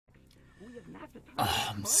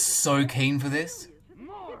I'm so keen for this.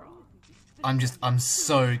 I'm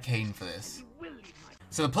so keen for this.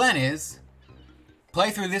 So the plan is,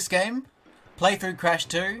 play through this game, play through Crash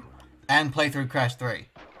 2, and play through Crash 3.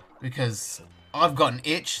 Because I've got an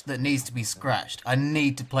itch that needs to be scratched. I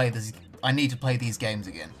need to play this. I need to play these games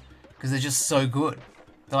again. Because they're just so good.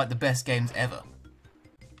 They're like the best games ever.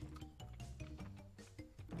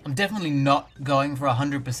 I'm definitely not going for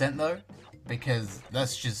 100% though, because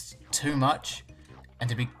that's just too much. And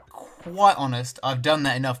to be quite honest, I've done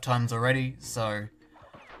that enough times already, so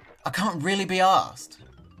I can't really be arsed.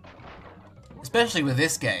 Especially with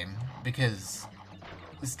this game, because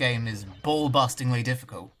this game is ball-bustingly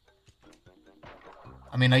difficult.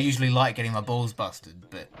 I mean, I usually like getting my balls busted,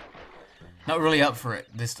 but not really up for it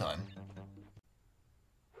this time.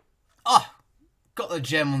 Ah! Got the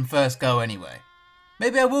gem on first go anyway.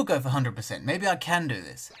 Maybe I will go for 100%. Maybe I can do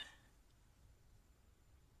this.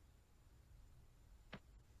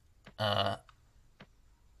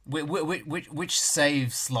 Which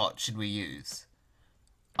save slot should we use?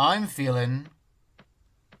 I'm feeling...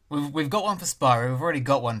 We've got one for Spyro, we've already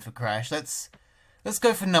got one for Crash. Let's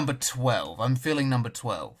go for number 12. I'm feeling number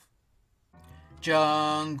 12.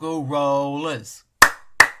 Jungle Rollers.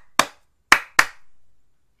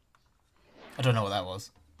 I don't know what that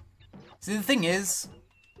was. See, the thing is,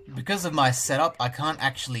 because of my setup, I can't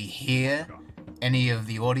actually hear any of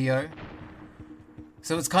the audio.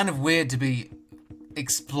 So it's kind of weird to be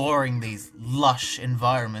exploring these lush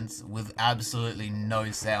environments with absolutely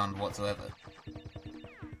no sound whatsoever.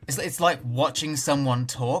 It's like watching someone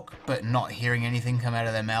talk, but not hearing anything come out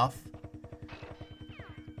of their mouth.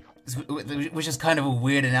 Which is kind of a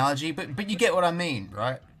weird analogy, but you get what I mean,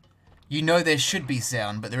 right? You know there should be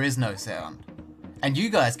sound, but there is no sound. And you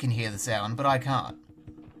guys can hear the sound, but I can't.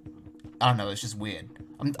 I don't know, it's just weird.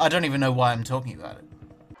 I don't even know why I'm talking about it.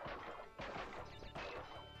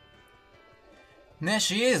 And there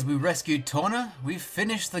she is, we rescued Torna, we've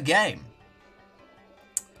finished the game.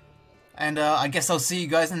 And I guess I'll see you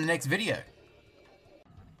guys in the next video.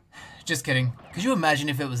 Just kidding. Could you imagine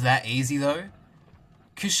if it was that easy though?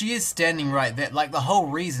 Because she is standing right there. Like, the whole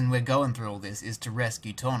reason we're going through all this is to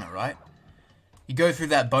rescue Torna, right? You go through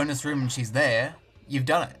that bonus room and she's there, you've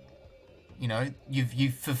done it. You know,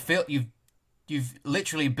 you've fulfilled, you've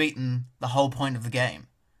literally beaten the whole point of the game.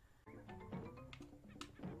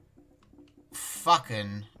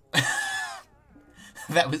 Fucking...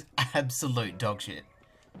 That was absolute dog shit.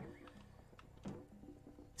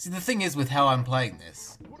 See, the thing is with how I'm playing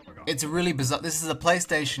this, it's a really bizarre... This is a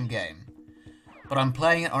PlayStation game, but I'm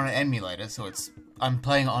playing it on an emulator, so I'm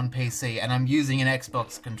playing it on PC, and I'm using an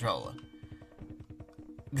Xbox controller.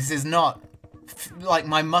 This is not... Like,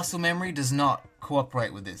 my muscle memory does not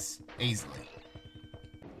cooperate with this easily.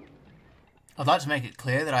 I'd like to make it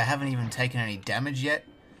clear that I haven't even taken any damage yet,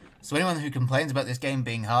 so anyone who complains about this game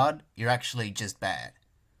being hard, you're actually just bad.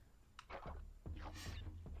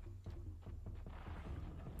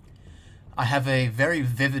 I have a very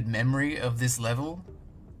vivid memory of this level.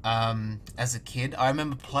 As a kid, I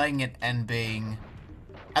remember playing it and being,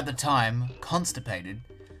 at the time, constipated,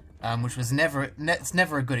 which was it's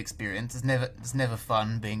never a good experience. It's never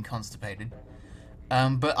fun being constipated.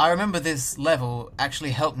 But I remember this level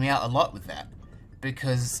actually helped me out a lot with that,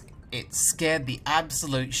 because it scared the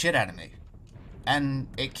absolute shit out of me, and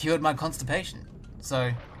it cured my constipation.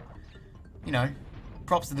 So, you know,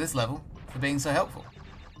 props to this level for being so helpful.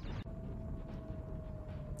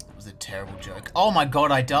 That was a terrible joke. Oh my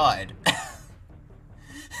god, I died.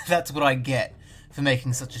 That's what I get for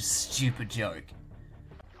making such a stupid joke.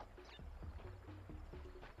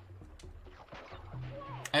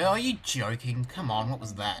 Oh, are you joking? Come on, what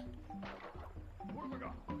was that?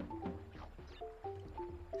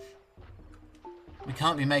 We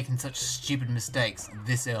can't be making such stupid mistakes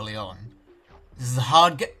this early on. This is a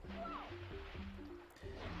hard game.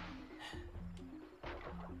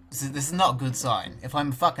 This is not a good sign. If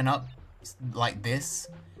I'm fucking up like this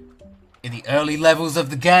in the early levels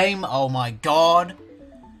of the game, oh my god.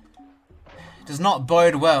 It does not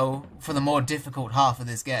bode well for the more difficult half of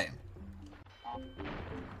this game.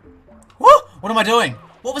 Woo! What am I doing?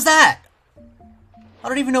 What was that? I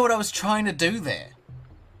don't even know what I was trying to do there.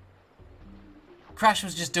 Crash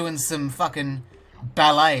was just doing some fucking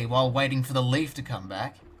ballet while waiting for the leaf to come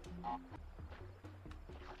back.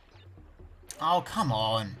 Oh, come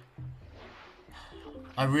on.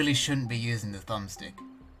 I really shouldn't be using the thumbstick.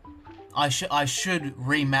 I should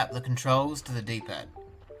remap the controls to the D-pad.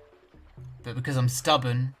 But because I'm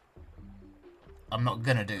stubborn, I'm not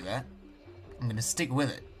gonna do that. I'm gonna stick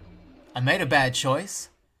with it. I made a bad choice,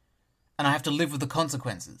 and I have to live with the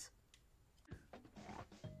consequences.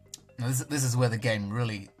 Now this is where the game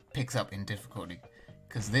really picks up in difficulty,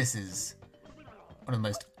 because this is one of the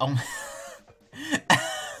most...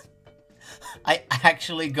 I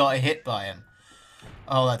actually got hit by him.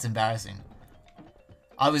 Oh, that's embarrassing.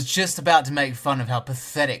 I was just about to make fun of how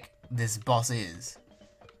pathetic this boss is,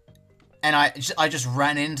 and I just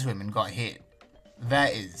ran into him and got hit.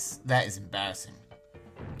 That is embarrassing.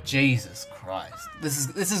 Jesus Christ.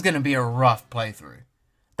 This is going to be a rough playthrough.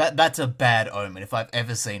 That's a bad omen if I've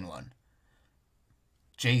ever seen one.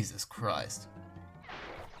 Jesus Christ.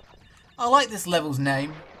 I like this level's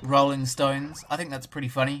name, Rolling Stones. I think that's pretty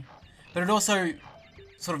funny. But it also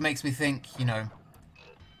sort of makes me think, you know,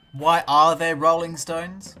 why are there rolling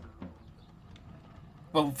stones?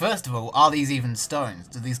 Well, first of all, are these even stones?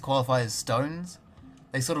 Do these qualify as stones?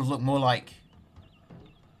 They sort of look more like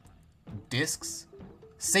discs.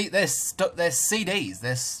 See, they're CDs.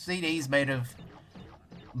 They're CDs made of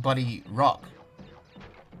bloody rock.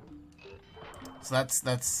 So that's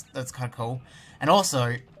kind of cool. And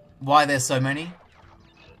also, why there's so many?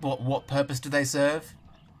 What purpose do they serve?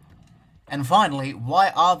 And finally,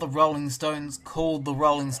 why are the Rolling Stones called the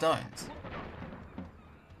Rolling Stones?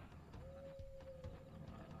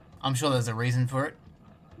 I'm sure there's a reason for it.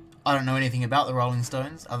 I don't know anything about the Rolling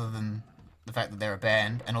Stones, other than the fact that they're a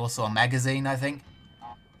band, and also a magazine, I think.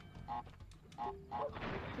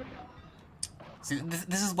 See,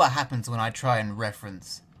 this is what happens when I try and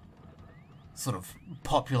reference sort of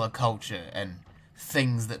popular culture and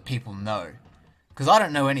things that people know. Because I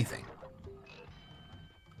don't know anything.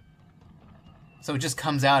 So it just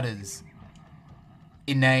comes out as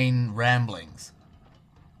inane ramblings.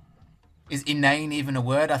 Is inane even a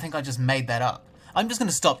word? I think I just made that up. I'm just going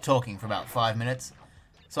to stop talking for about 5 minutes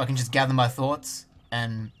so I can just gather my thoughts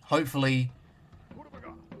and hopefully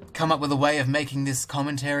come up with a way of making this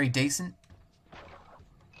commentary decent.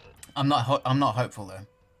 I'm not hopeful though.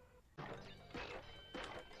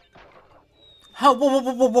 How?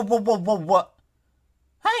 What?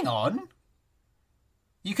 Hang on.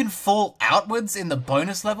 You can fall outwards in the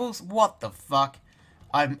bonus levels? What the fuck?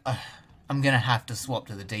 I'm gonna have to swap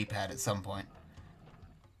to the D-pad at some point.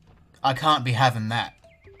 I can't be having that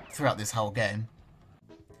throughout this whole game.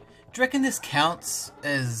 Do you reckon this counts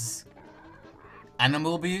as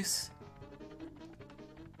animal abuse?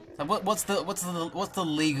 Like what's the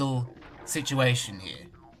legal situation here?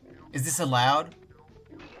 Is this allowed?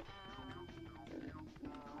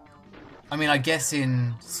 I mean, I guess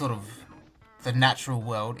in sort of the natural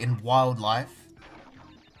world, in wildlife,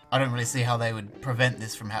 I don't really see how they would prevent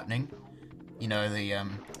this from happening. You know,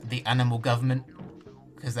 the animal government,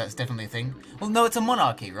 because that's definitely a thing. Well, no, it's a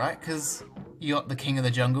monarchy, right? Because you got the king of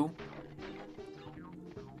the jungle.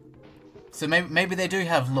 So maybe they do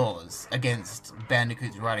have laws against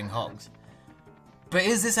bandicoots riding hogs. But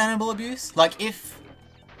is this animal abuse? Like, if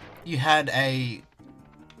you had a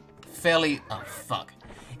fairly... oh, fuck.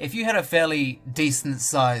 If you had a fairly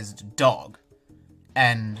decent-sized dog,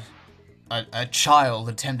 and a child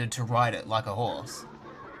attempted to ride it like a horse,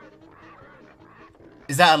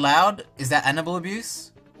 is that allowed? Is that animal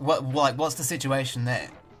abuse? What's the situation there?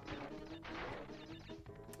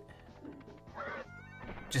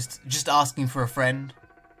 Just asking for a friend.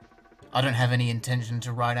 I don't have any intention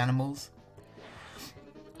to ride animals.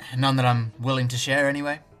 None that I'm willing to share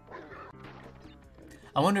anyway.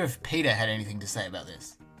 I wonder if Peter had anything to say about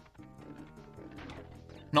this.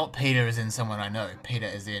 Not Peter as in someone I know. Peter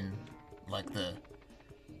as in, like, the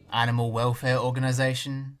animal welfare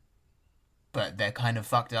organization. But they're kind of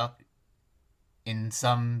fucked up in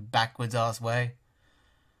some backwards ass way.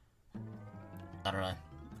 I don't know.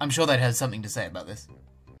 I'm sure they'd have something to say about this.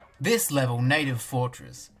 This level, Native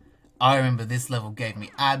Fortress. I remember this level gave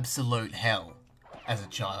me absolute hell as a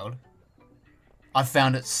child. I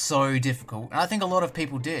found it so difficult, and I think a lot of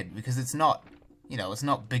people did, because it's not, you know, it's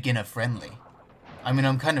not beginner friendly. I mean,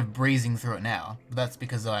 I'm kind of breezing through it now, but that's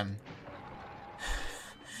because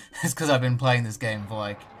it's because I've been playing this game for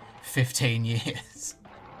like 15 years.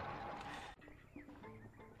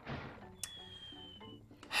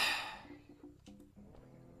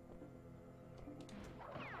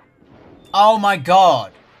 Oh my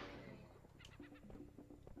god!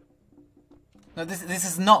 No, this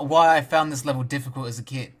is not why I found this level difficult as a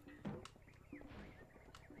kid.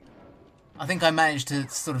 I think I managed to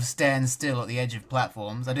sort of stand still at the edge of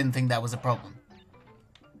platforms. I didn't think that was a problem.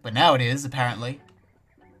 But now it is, apparently.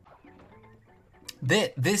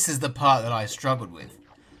 This is the part that I struggled with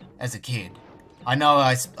as a kid. I know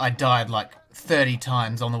I died like 30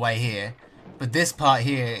 times on the way here, but this part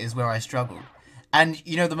here is where I struggled. And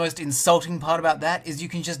you know the most insulting part about that is you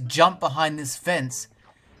can just jump behind this fence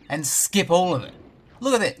and skip all of it.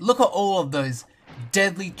 Look at it. Look at all of those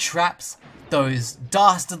deadly traps, those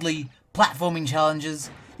dastardly platforming challenges,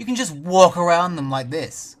 you can just walk around them like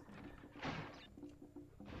this.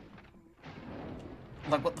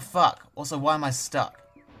 Like, what the fuck? Also, why am I stuck?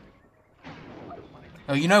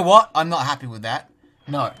 Oh, you know what? I'm not happy with that.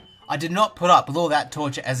 No, I did not put up with all that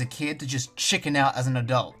torture as a kid to just chicken out as an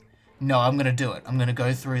adult. No, I'm gonna do it. I'm gonna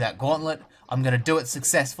go through that gauntlet, I'm gonna do it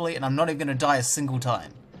successfully, and I'm not even gonna die a single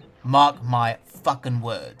time. Mark my fucking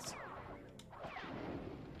words.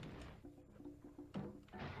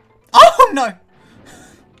 Oh no!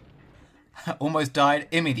 Almost died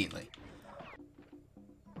immediately.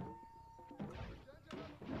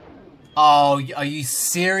 Oh, are you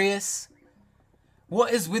serious?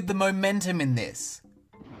 What is with the momentum in this?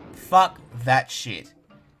 Fuck that shit.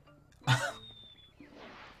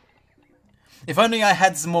 If only I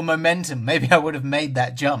had some more momentum, maybe I would have made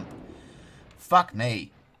that jump. Fuck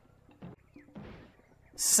me.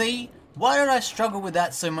 See? Why did I struggle with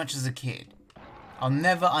that so much as a kid? I'll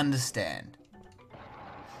never understand.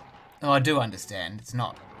 Oh, I do understand. It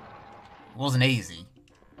wasn't easy.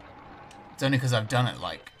 It's only because I've done it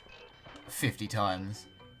like 50 times.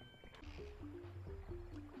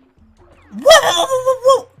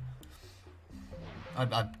 Whoa!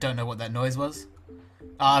 I don't know what that noise was.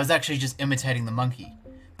 I was actually just imitating the monkey.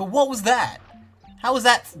 But what was that? How was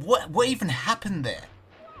that? What even happened there?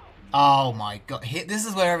 Oh my god. This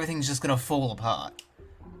is where everything's just gonna fall apart.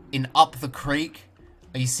 In Up the Creek?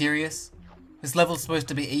 Are you serious? This level's supposed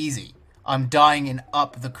to be easy. I'm dying in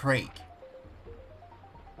Up the Creek.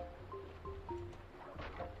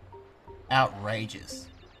 Outrageous.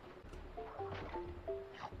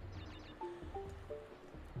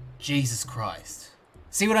 Jesus Christ.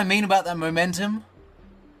 See what I mean about that momentum?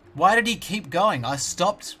 Why did he keep going? I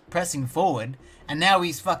stopped pressing forward, and now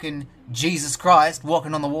he's fucking Jesus Christ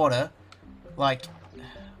walking on the water. Like,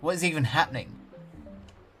 what is even happening?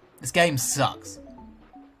 This game sucks.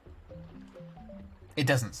 It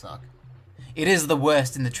doesn't suck. It is the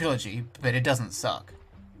worst in the trilogy, but it doesn't suck.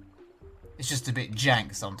 It's just a bit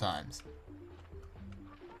jank sometimes.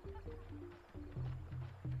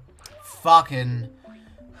 Fucking...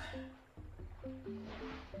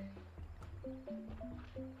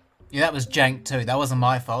 Yeah, that was jank too. That wasn't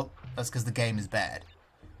my fault. That's because the game is bad.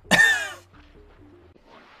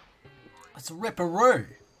 It's a Ripperoo.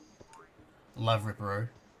 Love Ripperoo.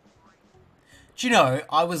 Do you know,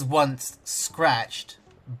 I was once scratched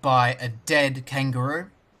by a dead kangaroo.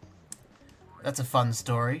 That's a fun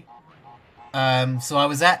story. So I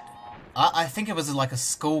was at... I think it was like a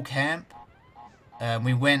school camp.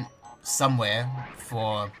 We went somewhere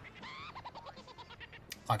for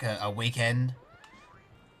like a weekend.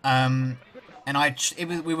 And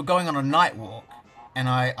we were going on a night walk, and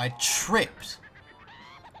I tripped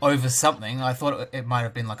over something. I thought it might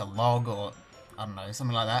have been like a log or I don't know,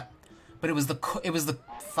 something like that. But it was the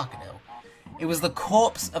fucking hell. It was the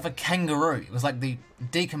corpse of a kangaroo. It was like the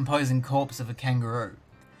decomposing corpse of a kangaroo,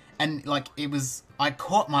 and like I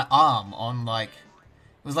caught my arm on like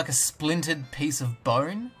it was like a splintered piece of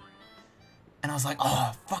bone, and I was like,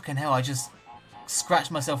 oh fucking hell! I just scratched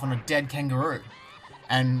myself on a dead kangaroo.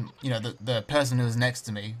 And, you know, the person who was next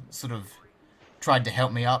to me sort of tried to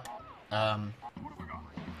help me up. You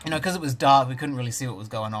know, because it was dark, we couldn't really see what was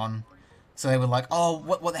going on. So they were like, oh,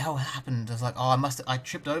 what the hell happened? I was like, oh, I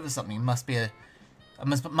tripped over something. It must be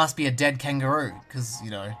a dead kangaroo. Because,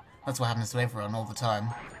 you know, that's what happens to everyone all the time.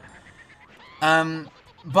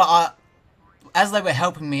 As they were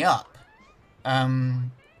helping me up, the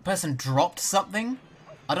person dropped something.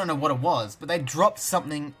 I don't know what it was, but they dropped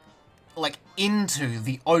something like into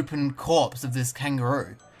the open corpse of this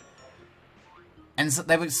kangaroo, and so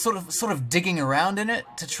they were sort of digging around in it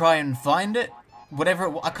to try and find it. Whatever it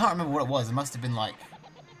was, I can't remember what it was. It must have been like,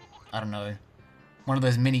 I don't know, one of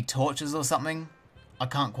those mini torches or something. I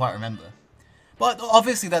can't quite remember. But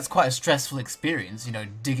obviously that's quite a stressful experience, you know,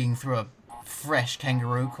 digging through a fresh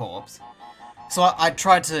kangaroo corpse. So I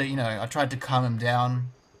tried to calm him down.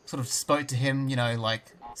 Sort of spoke to him, you know,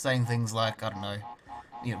 like saying things like, I don't know.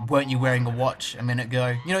 You know, weren't you wearing a watch a minute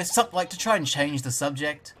ago? You know, something like to try and change the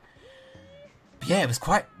subject. But yeah, it was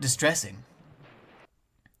quite distressing.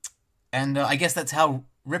 And I guess that's how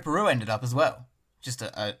Ripperoo ended up as well. Just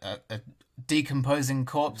a decomposing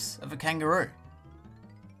corpse of a kangaroo.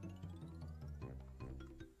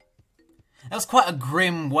 That was quite a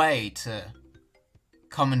grim way to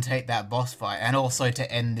commentate that boss fight, and also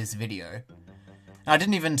to end this video. And I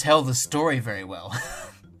didn't even tell the story very well.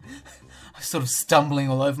 Sort of stumbling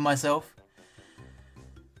all over myself.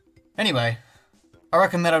 Anyway, I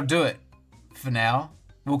reckon that'll do it for now.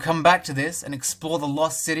 We'll come back to this and explore the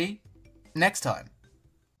Lost City next time.